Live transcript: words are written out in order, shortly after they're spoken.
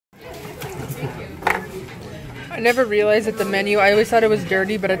I never realized that the menu, I always thought it was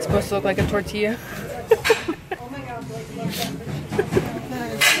dirty, but it's supposed to look like a tortilla.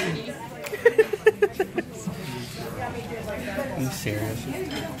 Are you serious?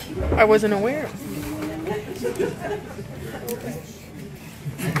 I wasn't aware.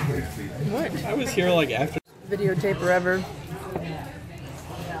 What? I was here like after. Videotape forever.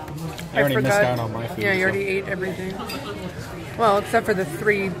 I already missed out on my food. Yeah, you already ate everything. Well, except for the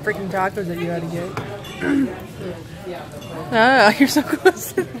 3 freaking tacos that you had to get. Ah, you're so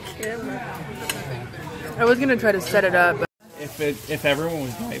close to the camera. I was gonna try to set it up, but If everyone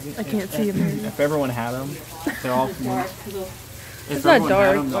was driving, I can't see him. If everyone had them, they're all. It's not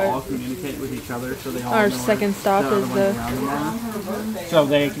dark, They'll but all communicate with each other, so they all. our know second stop where is the the. other ones around them are. So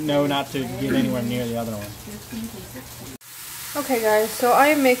they know not to get anywhere near the other one. Okay, guys, so I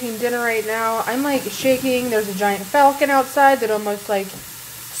am making dinner right now. I'm like shaking. There's a giant falcon outside that almost like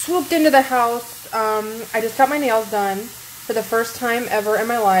swooped into the house. I just got my nails done for the first time ever in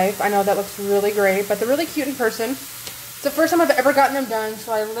my life. I know that looks really great, but they're really cute in person. It's the first time I've ever gotten them done,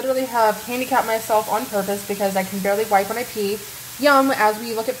 so I literally have handicapped myself on purpose because I can barely wipe when I pee. Yum, as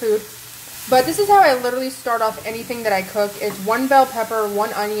we look at food. But this is how I literally start off anything that I cook. It's 1 bell pepper,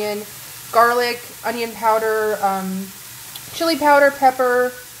 1 onion, garlic, onion powder, chili powder,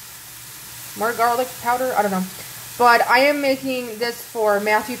 pepper, more garlic powder, I don't know. But I am making this for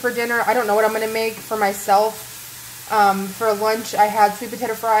Matthew for dinner. I don't know what I'm going to make for myself. For lunch, I had sweet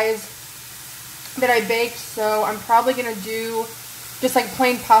potato fries that I baked, so I'm probably going to do just like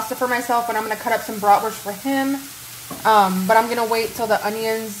plain pasta for myself, and I'm going to cut up some bratwurst for him. But I'm going to wait till the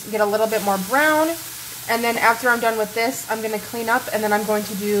onions get a little bit more brown, and then after I'm done with this, I'm going to clean up, and then I'm going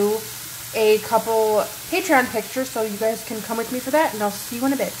to do a couple Patreon pictures, so you guys can come with me for that, and I'll see you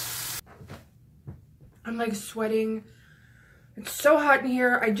in a bit. I'm like sweating. It's so hot in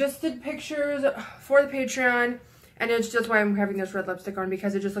here. I just did pictures for the Patreon, and it's just why I'm having this red lipstick on,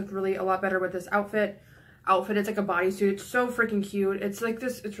 because it just looked really a lot better with this outfit. It's like a bodysuit. It's so freaking cute. It's like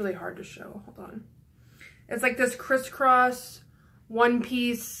this. It's really hard to show. Hold on. It's like this crisscross, one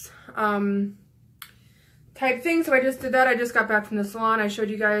piece type thing. So I just did that. I just got back from the salon. I showed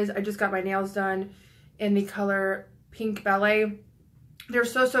you guys. I just got my nails done in the color Pink Ballet. They're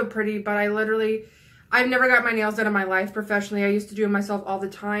so pretty, but I've never got my nails done in my life professionally. I used to do them myself all the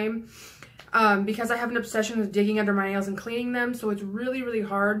time because I have an obsession with digging under my nails and cleaning them. So it's really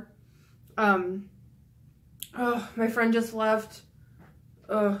hard. Oh, my friend just left.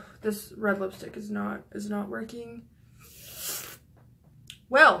 Oh, this red lipstick is not working.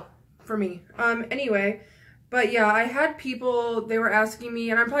 Well, for me. Anyway, but yeah, I had people, they were asking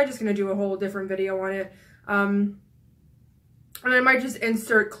me, and I'm probably just going to do a whole different video on it. And I might just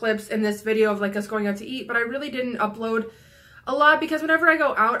insert clips in this video of like us going out to eat, but I really didn't upload a lot because whenever I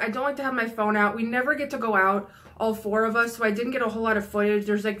go out, I don't like to have my phone out. We never get to go out, all 4 of us, so I didn't get a whole lot of footage.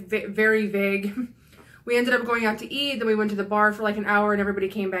 There's like very vague. We ended up going out to eat, then we went to the bar for like an hour and everybody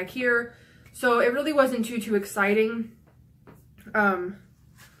came back here. So it really wasn't too exciting.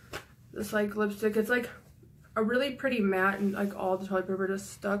 This like lipstick, it's like a really pretty matte, and like all the toilet paper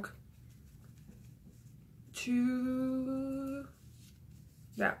just stuck to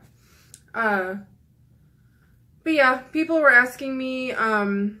that. But yeah, people were asking me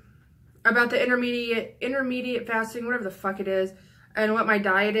about the intermediate fasting, whatever the fuck it is, and what my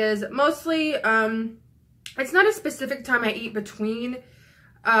diet is. Mostly, it's not a specific time I eat between.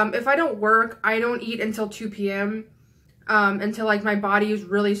 If I don't work, I don't eat until 2 p.m. Until like my body is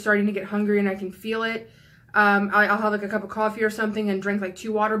really starting to get hungry and I can feel it. I'll have like a cup of coffee or something and drink like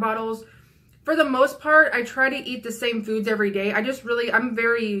 2 water bottles. For the most part, I try to eat the same foods every day. I'm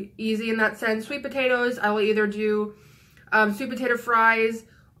very easy in that sense. Sweet potatoes, I will either do sweet potato fries.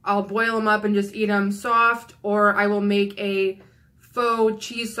 I'll boil them up and just eat them soft, or I will make a faux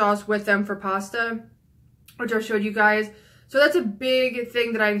cheese sauce with them for pasta, which I showed you guys. So that's a big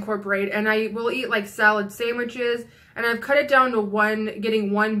thing that I incorporate, and I will eat like salad sandwiches, and I've cut it down to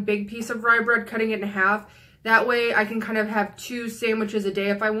getting 1 big piece of rye bread, cutting it in half. That way I can kind of have 2 sandwiches a day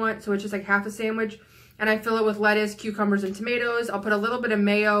if I want, so it's just like half a sandwich, and I fill it with lettuce, cucumbers, and tomatoes. I'll put a little bit of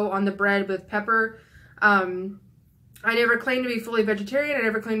mayo on the bread with pepper. I never claim to be fully vegetarian, I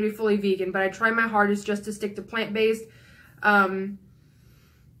never claim to be fully vegan, but I try my hardest just to stick to plant-based.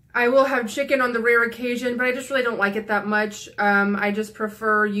 I will have chicken on the rare occasion, but I just really don't like it that much. I just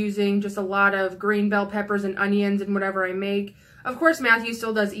prefer using just a lot of green bell peppers and onions in whatever I make. Of course, Matthew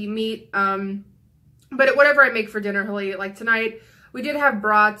still does eat meat, but whatever I make for dinner, he'll eat. Like tonight, we did have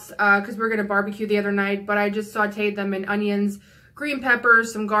brats because we were going to barbecue the other night, but I just sauteed them in onions, green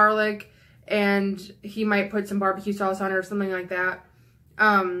peppers, some garlic, and he might put some barbecue sauce on it or something like that.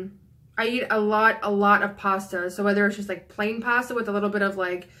 I eat a lot of pasta. So whether it's just like plain pasta with a little bit of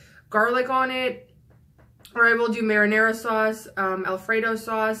like garlic on it, or I will do marinara sauce, Alfredo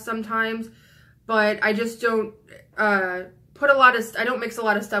sauce sometimes, but I just don't I don't mix a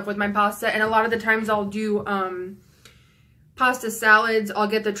lot of stuff with my pasta, and a lot of the times I'll do pasta salads. I'll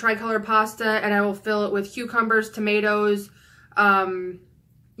get the tricolor pasta and I will fill it with cucumbers, tomatoes.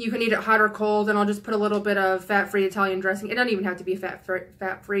 You can eat it hot or cold, and I'll just put a little bit of fat-free Italian dressing. It doesn't even have to be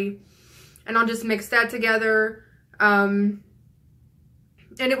fat-free. And I'll just mix that together.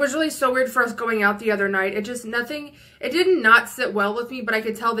 And it was really so weird for us going out the other night. It did not sit well with me, but I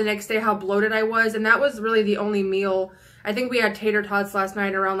could tell the next day how bloated I was. And that was really the only meal. I think we had tater tots last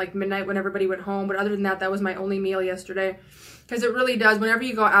night around like midnight when everybody went home. But other than that, that was my only meal yesterday. Because it really does. Whenever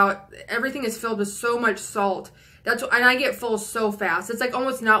you go out, everything is filled with so much salt. And I get full so fast. It's like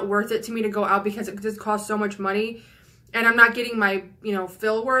almost not worth it to me to go out because it just costs so much money. And I'm not getting my, you know,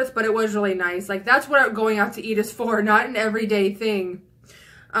 fill worth. But it was really nice. Like, that's what going out to eat is for. Not an everyday thing.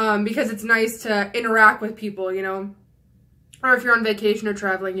 Because it's nice to interact with people, you know. Or if you're on vacation or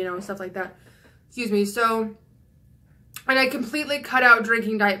traveling, you know, stuff like that. Excuse me. So, and I completely cut out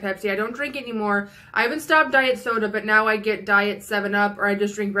drinking Diet Pepsi. I don't drink anymore. I haven't stopped Diet Soda, but now I get Diet 7-Up, or I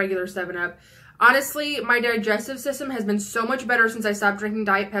just drink regular 7-Up. Honestly, my digestive system has been so much better since I stopped drinking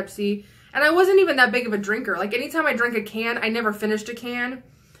Diet Pepsi. And I wasn't even that big of a drinker. Like, anytime I drank a can, I never finished a can.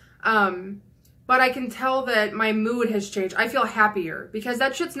 But I can tell that my mood has changed. I feel happier because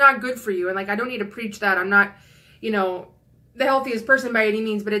that shit's not good for you. And, like, I don't need to preach that. I'm not, you know, the healthiest person by any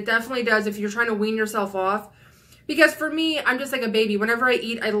means. But it definitely does if you're trying to wean yourself off. Because for me, I'm just like a baby. Whenever I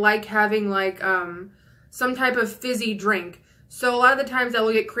eat, I like having, like, some type of fizzy drink. So a lot of the times I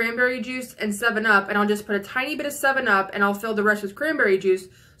will get cranberry juice and 7-Up, and I'll just put a tiny bit of 7-Up, and I'll fill the rest with cranberry juice,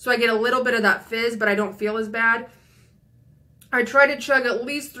 so I get a little bit of that fizz, but I don't feel as bad. I try to chug at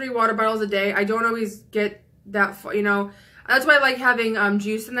least 3 water bottles a day. I don't always get that, you know. That's why I like having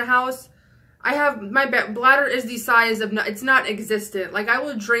juice in the house. My bladder is the size of, it's not existent. Like, I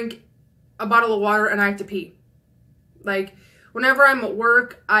will drink a bottle of water and I have to pee. Like, whenever I'm at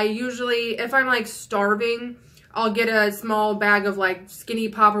work, I usually, if I'm, like, starving, I'll get a small bag of, like, Skinny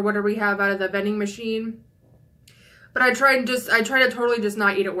Pop or whatever we have out of the vending machine. But I try to totally just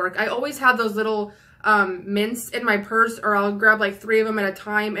not eat at work. I always have those little mints in my purse, or I'll grab, like, 3 of them at a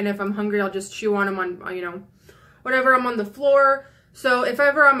time. And if I'm hungry, I'll just chew on them on, you know, whenever I'm on the floor. So if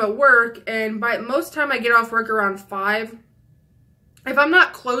ever I'm at work, and by most time I get off work around 5, if I'm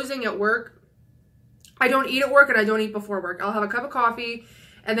not closing at work, I don't eat at work and I don't eat before work. I'll have a cup of coffee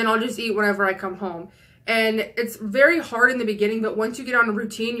and then I'll just eat whenever I come home. And it's very hard in the beginning, but once you get on a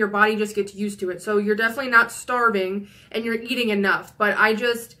routine, your body just gets used to it. So you're definitely not starving and you're eating enough. But I'm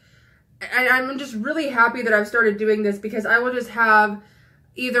just really happy that I've started doing this, because I will just have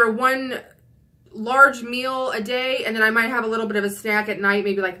either one large meal a day, and then I might have a little bit of a snack at night,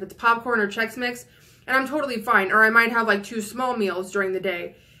 maybe like if it's popcorn or Chex Mix, and I'm totally fine. Or I might have like 2 small meals during the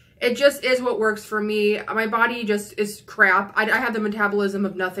day. It just is what works for me. My body just is crap. I have the metabolism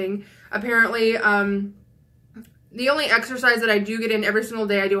of nothing. Apparently, the only exercise that I do get in every single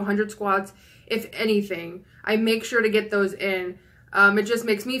day, I do 100 squats, if anything. I make sure to get those in. It just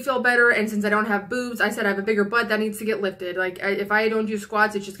makes me feel better, and since I don't have boobs, I said I have a bigger butt, that needs to get lifted. Like, if I don't do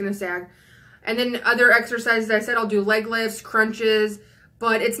squats, it's just going to sag. And then other exercises, I said I'll do leg lifts, crunches,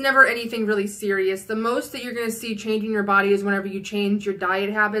 but it's never anything really serious. The most that you're going to see changing your body is whenever you change your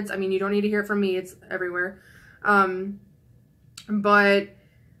diet habits. I mean, you don't need to hear it from me. It's everywhere. But,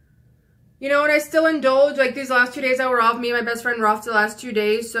 you know, and I still indulge. Like, these last 2 days I were off. Me and my best friend were off the last 2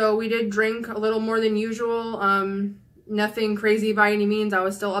 days. So we did drink a little more than usual. Nothing crazy by any means. I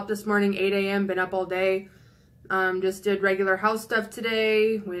was still up this morning, 8 a.m., been up all day. Just did regular house stuff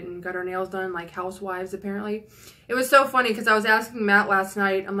today. Went and got our nails done like housewives, apparently. It was so funny because I was asking Matt last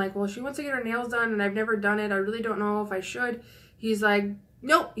night. I'm like, well, she wants to get her nails done and I've never done it. I really don't know if I should. He's like,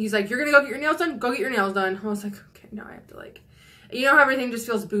 nope. He's like, you're going to go get your nails done? Go get your nails done. I was like, okay, now I have to, like, you know how everything just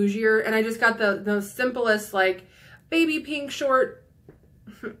feels bougier? And I just got the simplest, like, baby pink short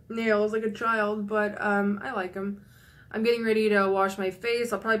nails like a child. But I like them. I'm getting ready to wash my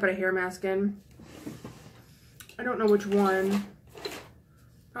face. I'll probably put a hair mask in. I don't know which one.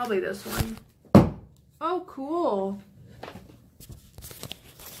 Probably this one. Oh, cool.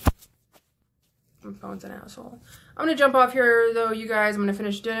 My phone's an asshole. I'm going to jump off here, though, you guys. I'm going to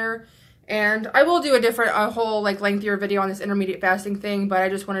finish dinner. And I will do a whole, like, lengthier video on this intermediate fasting thing. But I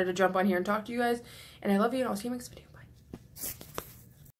just wanted to jump on here and talk to you guys. And I love you, and I'll see you next video.